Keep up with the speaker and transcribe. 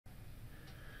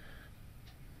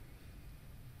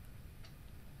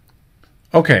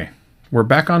Okay, we're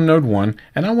back on node 1,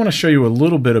 and I want to show you a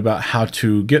little bit about how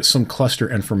to get some cluster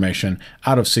information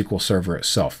out of SQL Server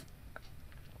itself.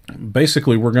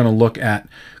 Basically, we're going to look at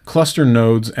cluster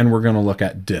nodes and we're going to look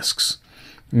at disks.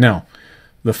 Now,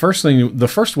 the first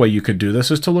way you could do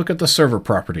this is to look at the server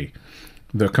property.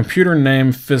 The computer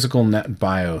name physical net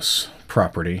BIOS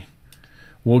property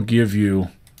will give you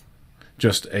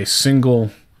just a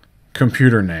single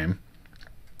computer name.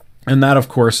 And that, of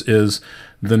course, is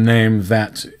the name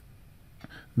that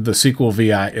the SQL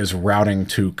VI is routing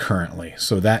to currently.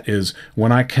 So that is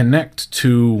when I connect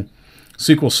to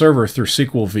SQL Server through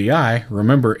SQL VI,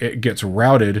 remember it gets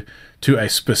routed to a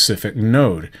specific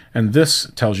node. And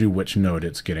this tells you which node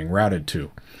it's getting routed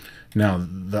to. Now,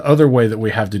 the other way that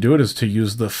we have to do it is to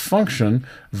use the function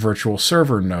virtual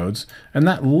server nodes, and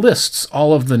that lists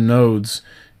all of the nodes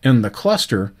in the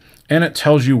cluster, and it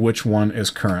tells you which one is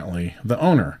currently the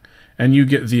owner. And you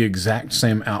get the exact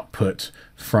same output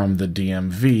from the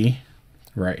DMV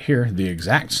right here, the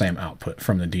exact same output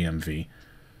from the DMV.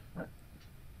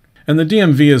 And the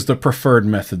DMV is the preferred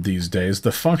method these days.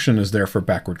 The function is there for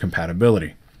backward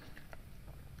compatibility.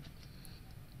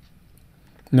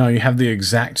 Now you have the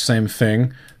exact same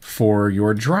thing for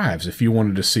your drives. If you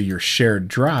wanted to see your shared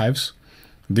drives,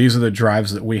 these are the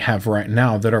drives that we have right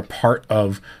now that are part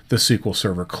of the SQL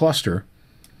Server cluster.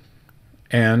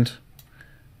 And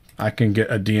I can get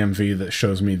a DMV that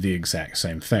shows me the exact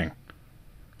same thing.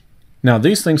 Now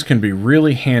these things can be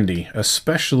really handy,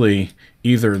 especially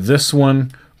either this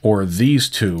one or these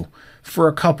two, for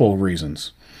a couple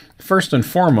reasons. First and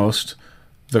foremost,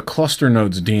 the cluster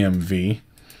nodes DMV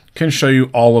can show you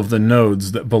all of the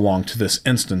nodes that belong to this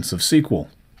instance of SQL.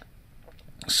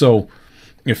 So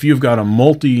if you've got a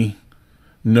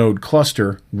multi-node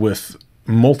cluster with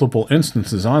multiple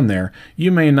instances on there,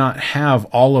 you may not have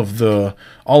all of the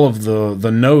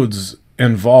nodes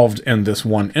involved in this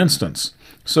one instance.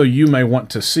 So you may want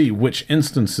to see which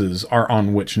instances are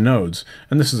on which nodes,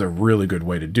 and this is a really good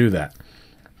way to do that.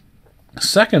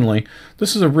 Secondly,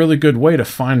 this is a really good way to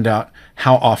find out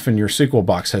how often your SQL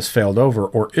box has failed over,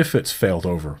 or if it's failed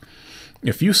over.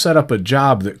 If you set up a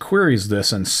job that queries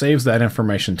this and saves that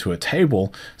information to a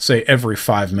table, say every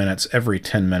 5 minutes, every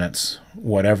 10 minutes,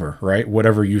 whatever, right?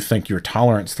 Whatever you think your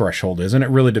tolerance threshold is, and it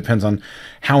really depends on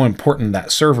how important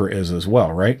that server is as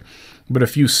well, right? But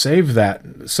if you save that,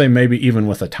 say maybe even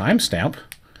with a timestamp,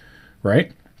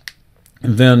 right?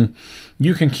 Then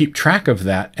you can keep track of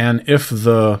that, and if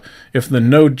the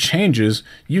node changes,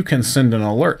 you can send an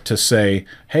alert to say,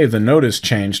 hey, the node has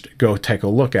changed, go take a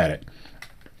look at it.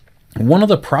 One of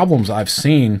the problems I've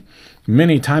seen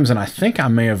many times, and I think I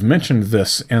may have mentioned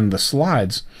this in the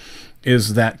slides,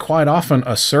 is that quite often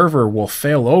a server will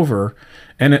fail over,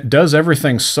 and it does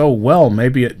everything so well,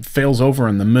 maybe it fails over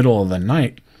in the middle of the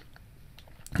night,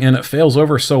 and it fails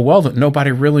over so well that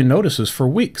nobody really notices for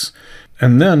weeks.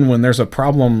 And then when there's a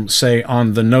problem, say,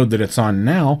 on the node that it's on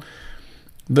now,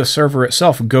 the server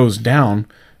itself goes down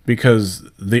because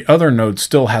the other node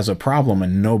still has a problem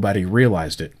and nobody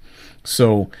realized it.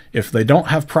 So if they don't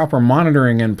have proper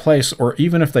monitoring in place, or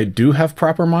even if they do have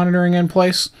proper monitoring in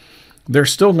place, they're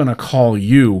still going to call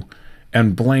you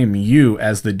and blame you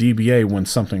as the DBA when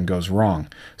something goes wrong.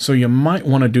 So you might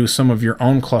want to do some of your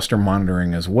own cluster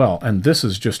monitoring as well. And this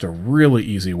is just a really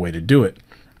easy way to do it.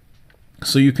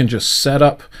 So you can just set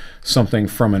up something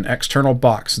from an external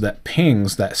box that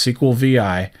pings that SQL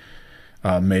VI,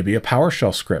 maybe a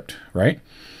PowerShell script, right?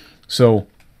 So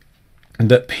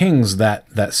that pings that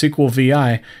SQL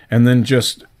VI and then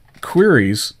just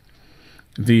queries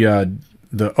the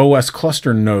OS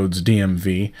cluster nodes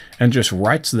DMV and just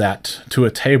writes that to a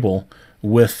table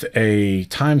with a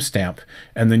timestamp,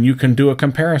 and then you can do a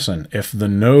comparison. If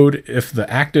the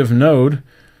active node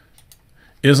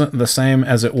isn't the same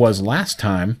as it was last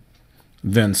time,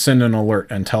 then send an alert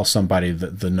and tell somebody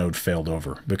that the node failed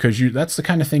over, because that's the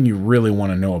kind of thing you really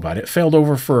want to know about. It failed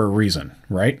over for a reason,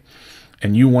 right?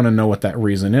 And you want to know what that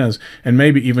reason is, and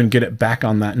maybe even get it back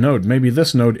on that node. Maybe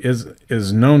this node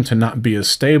is known to not be as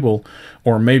stable,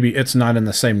 or maybe it's not in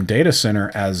the same data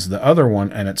center as the other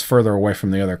one, and it's further away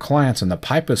from the other clients, and the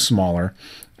pipe is smaller,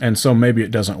 and so maybe it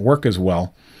doesn't work as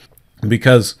well.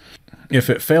 Because if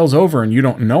it fails over and you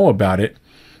don't know about it,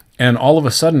 and all of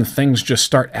a sudden things just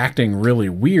start acting really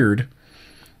weird,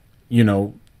 you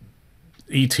know,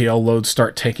 ETL loads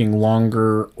start taking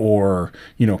longer, or,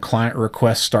 you know, client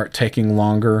requests start taking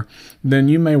longer, then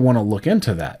you may want to look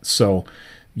into that. So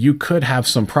you could have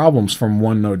some problems from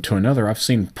one node to another. I've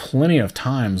seen plenty of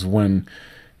times when,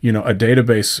 a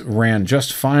database ran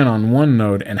just fine on one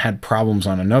node and had problems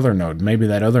on another node. Maybe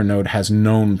that other node has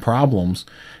known problems,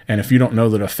 and if you don't know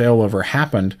that a failover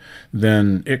happened,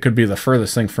 then it could be the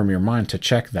furthest thing from your mind to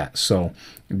check that. So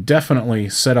definitely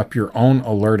set up your own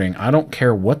alerting. I don't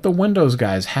care what the Windows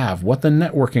guys have, what the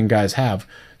networking guys have,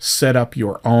 set up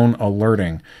your own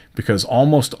alerting, because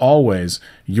almost always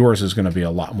yours is going to be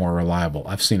a lot more reliable.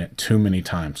 I've seen it too many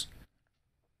times.